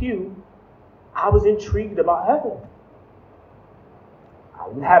in the pew. I was intrigued about heaven. I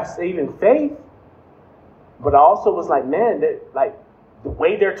didn't have saving faith, but I also was like, man, the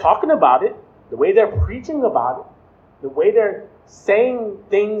way they're talking about it, the way they're preaching about it, the way they're saying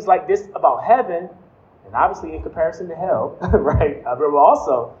things like this about heaven, and obviously in comparison to hell, right? I remember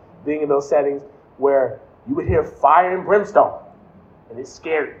also being in those settings where you would hear fire and brimstone, and it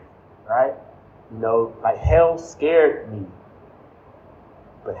scared me, right? Like hell scared me.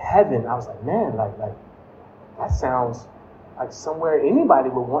 But heaven, I was like, man, like that sounds like somewhere anybody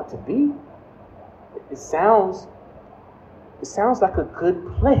would want to be. It sounds like a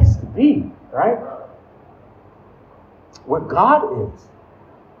good place to be, right? Where God is,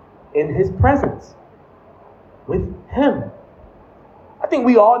 in His presence, with Him. I think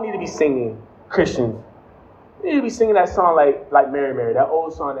we all need to be singing, Christians. We need to be singing that song like Mary Mary, that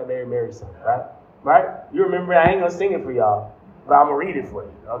old song that Mary Mary sang, right? Right? You remember, I ain't gonna sing it for y'all. But I'm going to read it for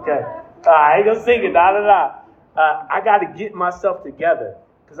you, okay? I ain't going to sing it, I got to get myself together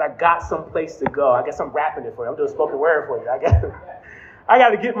because I got someplace to go. I guess I'm rapping it for you. I'm doing a spoken word for you. I got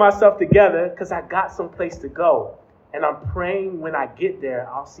to get myself together because I got someplace to go. And I'm praying when I get there,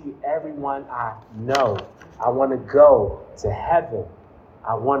 I'll see everyone I know. I want to go to heaven.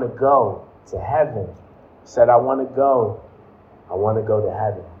 I want to go to heaven. Said, I want to go. I want to go to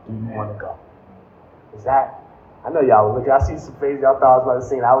heaven. Do you want to go? Is that? I know y'all look. I see some faces. Y'all thought I was about to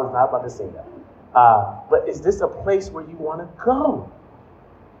sing. I was not about to sing that. But is this a place where you want to go?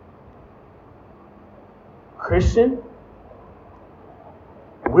 Christian,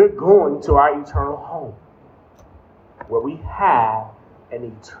 we're going to our eternal home, where we have an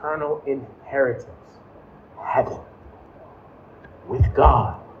eternal inheritance, heaven, with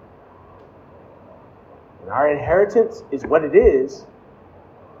God. And our inheritance is what it is,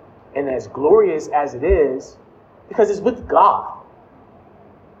 and as glorious as it is, because it's with God.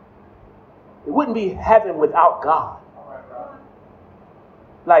 It wouldn't be heaven without God.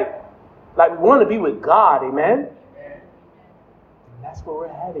 Like we want to be with God, amen? And that's where we're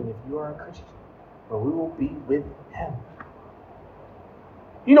heading if you are a Christian. Where we will be with him.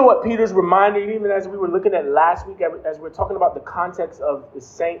 You know what Peter's reminding, even as we were looking at last week, as we're talking about the context of the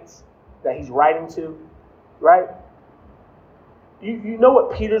saints that he's writing to, right? You know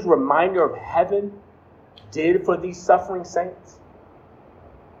what Peter's reminder of heaven did for these suffering saints?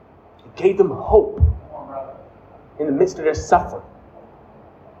 It gave them hope in the midst of their suffering,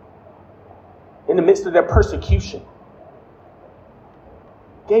 in the midst of their persecution.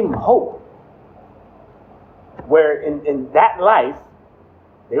 It gave them hope. Where in that life,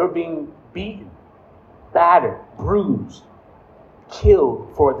 they were being beaten, battered, bruised,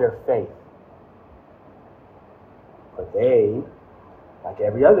 killed for their faith. But they, like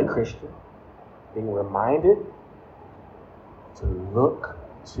every other Christian, being reminded to look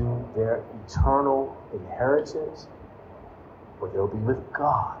to their eternal inheritance where they'll be with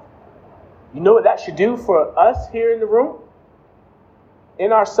God. You know what that should do for us here in the room?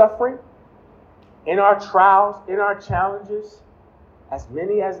 In our suffering, in our trials, in our challenges, as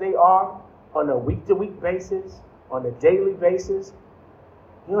many as they are, on a week-to-week basis, on a daily basis.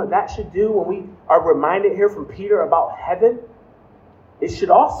 You know what that should do when we are reminded here from Peter about heaven? It should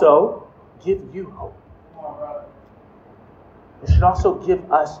also give you hope. It should also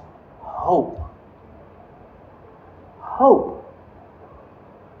give us hope. Hope.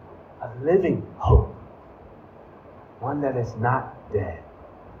 A living hope. One that is not dead.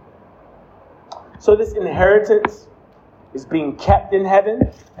 So this inheritance is being kept in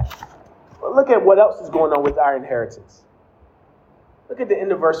heaven. But look at what else is going on with our inheritance. Look at the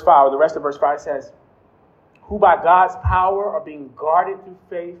end of verse 5. The rest of verse 5 says, who by God's power are being guarded through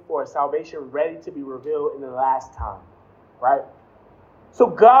faith for a salvation ready to be revealed in the last time. Right? So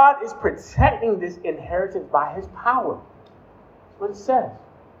God is protecting this inheritance by his power. That's what it says.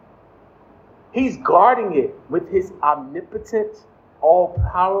 He's guarding it with his omnipotent,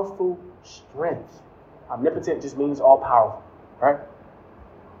 all-powerful strength. Omnipotent just means all-powerful, right?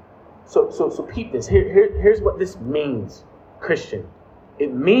 So peep this. Here's what this means, Christian.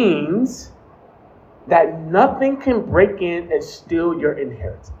 It means that nothing can break in and steal your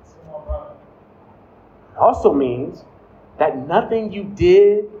inheritance. It also means that nothing you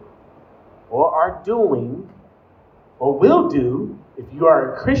did or are doing or will do, if you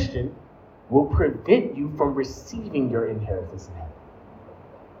are a Christian, will prevent you from receiving your inheritance in heaven.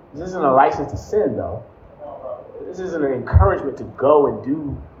 This isn't a license to sin, though. This isn't an encouragement to go and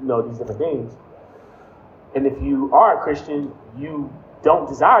do, these different things. And if you are a Christian, you don't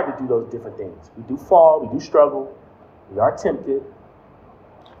desire to do those different things. We do fall, we do struggle, we are tempted.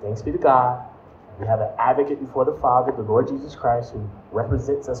 Thanks be to God. We have an advocate before the Father, the Lord Jesus Christ, who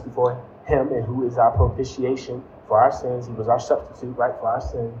represents us before him and who is our propitiation for our sins. He was our substitute, right, for our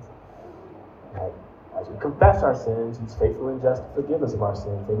sins. And as we confess our sins, he's faithful and just to forgive us of our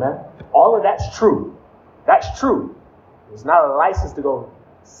sins. Amen? All of that's true. That's true. It's not a license to go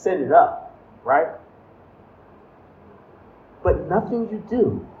send it up, right? But nothing you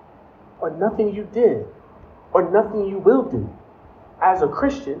do, or nothing you did, or nothing you will do as a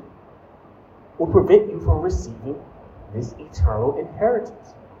Christian will prevent you from receiving this eternal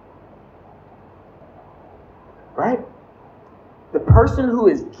inheritance. Right? The person who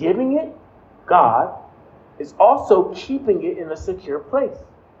is giving it, God, is also keeping it in a secure place.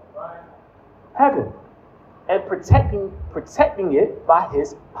 Heaven. And protecting it by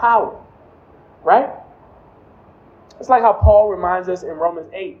his power. Right? It's like how Paul reminds us in Romans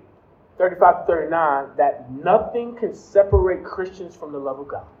 8, 35 to 39, that nothing can separate Christians from the love of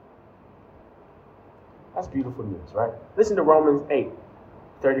God. That's beautiful news, right? Listen to Romans 8,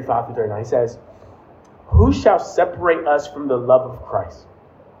 35 to 39. He says, who shall separate us from the love of Christ?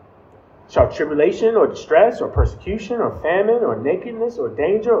 Shall tribulation or distress or persecution or famine or nakedness or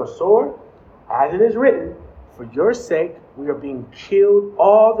danger or sword? As it is written, For your sake, we are being killed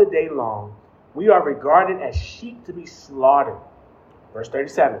all the day long. We are regarded as sheep to be slaughtered. Verse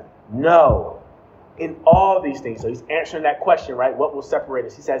 37. No, in all these things. So he's answering that question, right? What will separate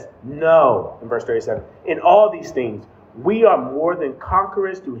us? He says, no, in verse 37. In all these things, we are more than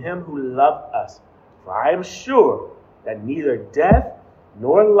conquerors through him who loved us. For I am sure that neither death,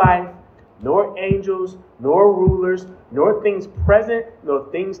 nor life, nor angels, nor rulers, nor things present,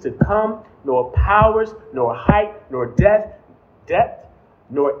 nor things to come, nor powers, nor height, nor depth,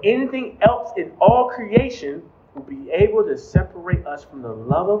 nor anything else in all creation will be able to separate us from the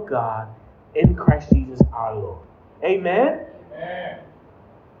love of God in Christ Jesus our Lord. Amen? Amen.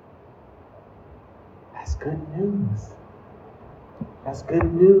 That's good news. That's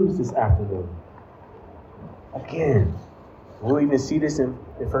good news this afternoon. Again, we'll even see this in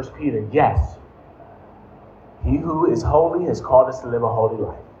 1 Peter. Yes, he who is holy has called us to live a holy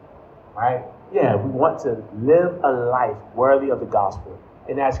life. Right? Yeah, we want to live a life worthy of the gospel.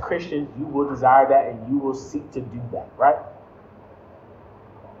 And as Christians, you will desire that and you will seek to do that. Right?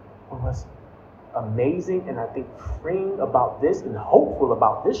 But what's amazing and I think freeing about this and hopeful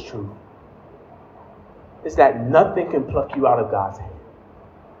about this truth is that nothing can pluck you out of God's hand.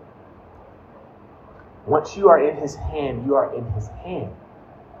 Once you are in his hand, you are in his hand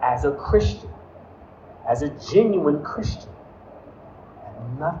as a Christian, as a genuine Christian.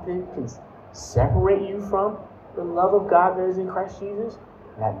 And nothing can separate you from the love of God that is in Christ Jesus,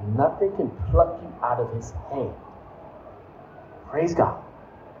 and that nothing can pluck you out of his hand. Praise God.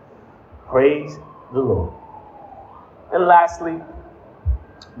 Praise the Lord. And lastly,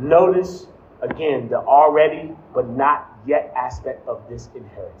 notice again the already but not yet aspect of this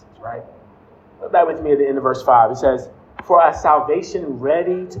inheritance, right? Look back with me at the end of verse 5. It says, for a salvation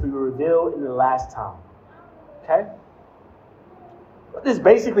ready to be revealed in the last time. Okay? What this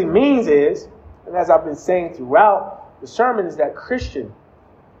basically means is, and as I've been saying throughout the sermon, is that Christian,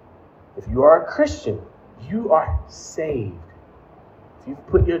 if you are a Christian, you are saved. If you've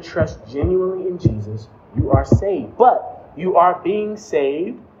put your trust genuinely in Jesus, you are saved. But you are being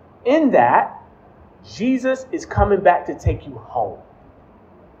saved in that Jesus is coming back to take you home.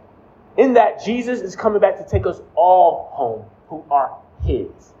 In that Jesus is coming back to take us all home who are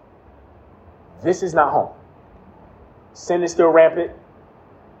his. This is not home. Sin is still rampant.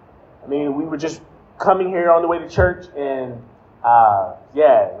 I mean, we were just coming here on the way to church and there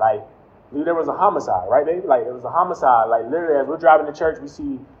was a homicide, right, baby? Like, it was a homicide. Like, literally, as we're driving to church, we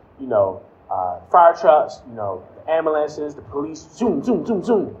see, fire trucks, the ambulances, the police, zoom, zoom, zoom,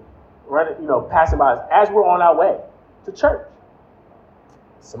 zoom, running, passing by us as we're on our way to church.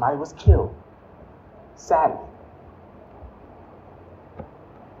 Somebody was killed, sadly.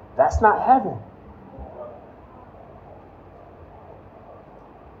 That's not heaven.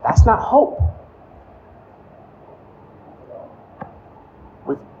 That's not hope.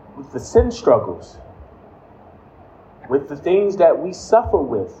 With the sin struggles, with the things that we suffer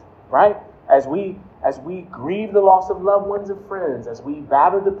with, right? As we grieve the loss of loved ones and friends, as we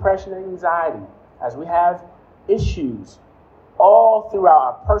battle depression and anxiety, as we have issues all throughout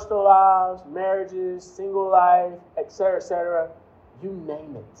our personal lives, marriages, single life, etc., you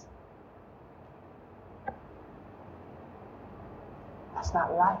name it. That's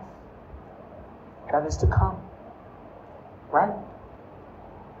not life. That is to come. Right?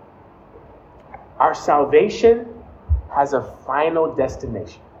 Our salvation has a final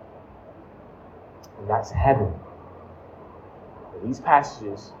destination. And that's heaven. And these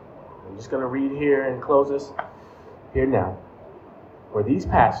passages, I'm just going to read here and close this here now. Where these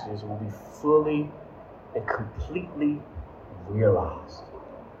passages will be fully and completely realized.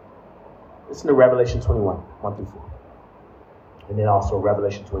 Listen to Revelation 21, 1 through 4. And then also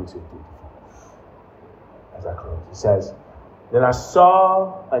Revelation 22, 3 through 4. As I close, it says, then I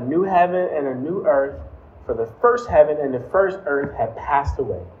saw a new heaven and a new earth, for the first heaven and the first earth had passed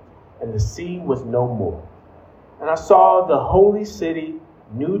away, and the sea was no more. And I saw the holy city,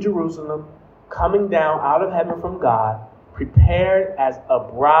 New Jerusalem, coming down out of heaven from God, prepared as a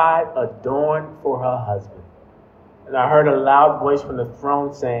bride adorned for her husband. And I heard a loud voice from the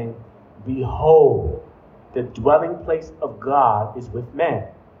throne saying, behold, the dwelling place of God is with men.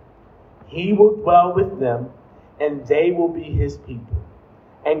 He will dwell with them, and they will be his people.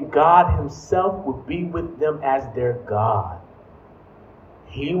 And God himself will be with them as their God.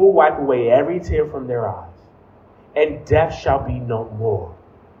 He will wipe away every tear from their eyes, and death shall be no more.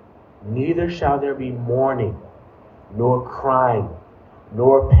 Neither shall there be mourning, nor crying,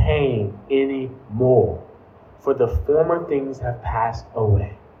 nor pain any more, for the former things have passed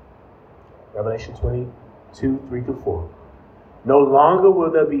away. Revelation 22, 3 to 4. No longer will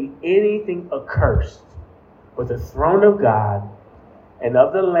there be anything accursed, but the throne of God and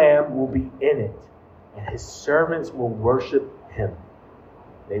of the Lamb will be in it, and his servants will worship him.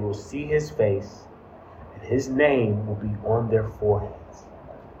 They will see his face, and his name will be on their foreheads.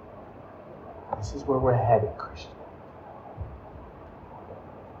 This is where we're headed, Christian.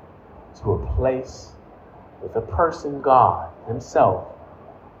 To a place with a person, God himself,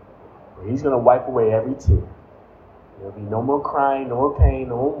 where he's going to wipe away every tear. There'll be no more crying, no more pain,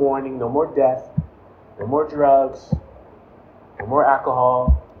 no more mourning, no more death, no more drugs, no more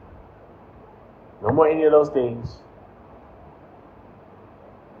alcohol, no more any of those things.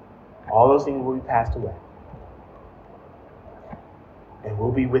 All those things will be passed away. And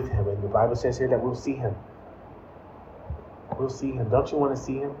we'll be with him. And the Bible says here that we'll see him. We'll see him. Don't you want to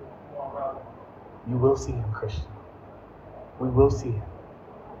see him? You will see him, Christian. We will see him.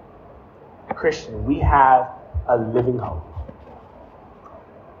 Christian, we have a living hope.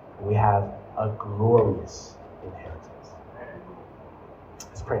 We have a glorious inheritance.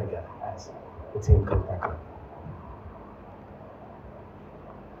 Let's pray together as the team comes back up.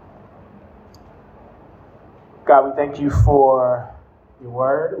 God, we thank you for your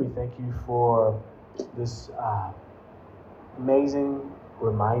word. We thank you for this amazing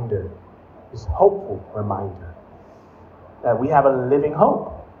reminder, this hopeful reminder that we have a living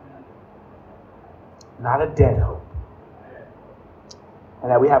hope, not a dead hope,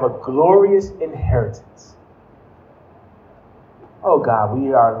 and that we have a glorious inheritance. Oh God,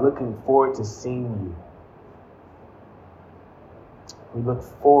 we are looking forward to seeing you. We look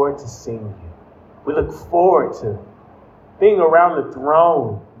forward to seeing you. We look forward to being around the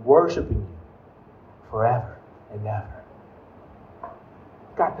throne, worshiping you forever and ever.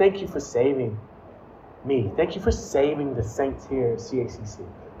 God, thank you for saving me. Thank you for saving the saints here at CACC.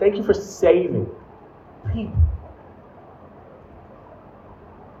 Thank you for saving people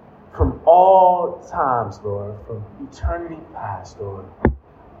from all times, Lord, from eternity past, Lord,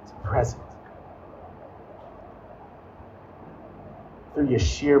 to present. Through your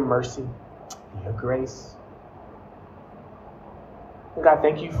sheer mercy and your grace. And God,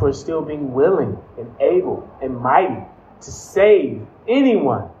 thank you for still being willing and able and mighty to save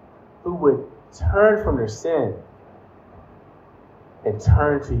anyone who would turn from their sin and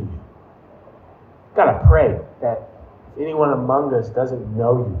turn to you. God, I pray that if anyone among us doesn't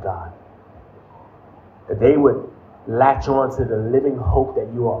know you, God, that they would latch on to the living hope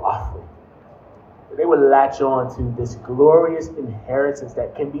that you are offering. That they would latch on to this glorious inheritance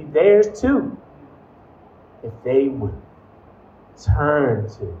that can be theirs too, if they would turn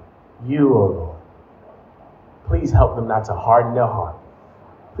to you, O Lord. Please help them not to harden their heart.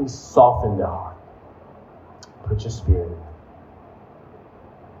 Please soften their heart. Put your spirit in them.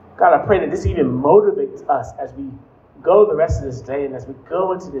 God, I pray that this even motivates us as we go the rest of this day and as we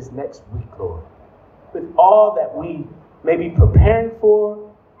go into this next week, Lord, with all that we may be preparing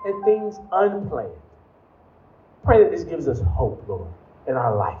for and things unplanned. Pray that this gives us hope, Lord, in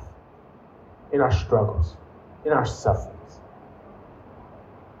our life, in our struggles, in our sufferings.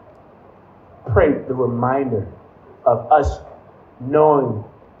 Pray the reminder of us knowing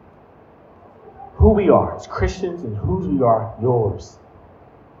who we are as Christians and whose we are, yours.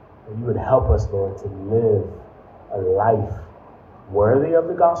 And you would help us, Lord, to live a life worthy of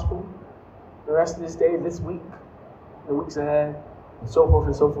the gospel the rest of this day, this week, the weeks ahead, and so forth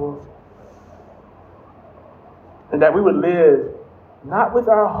and so forth. And that we would live not with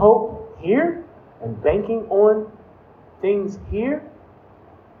our hope here and banking on things here,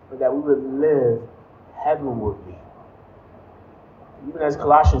 but that we would live heavenwardly. Even as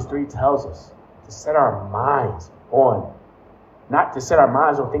Colossians 3 tells us, to set our minds on, not to set our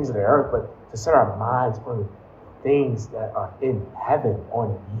minds on things of the earth, but to set our minds on things that are in heaven,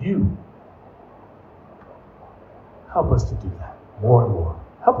 on you. Help us to do that more and more.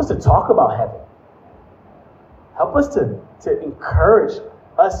 Help us to talk about heaven. Help us to encourage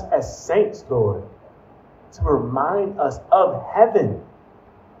us as saints, Lord, to remind us of heaven.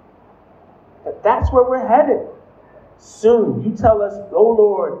 That's where we're headed. Soon. You tell us, oh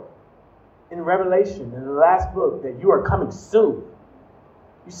Lord, in Revelation, in the last book, that you are coming soon.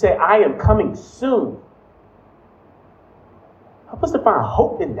 You say, I am coming soon. Help us to find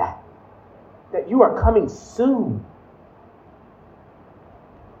hope in that you are coming soon.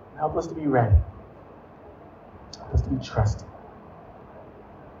 Help us to be ready. Help us to be trusting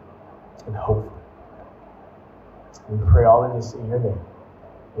and hopeful. We pray all of this in your name.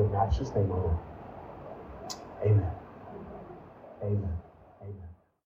 Your matchless name, O Lord. Amen. Amen.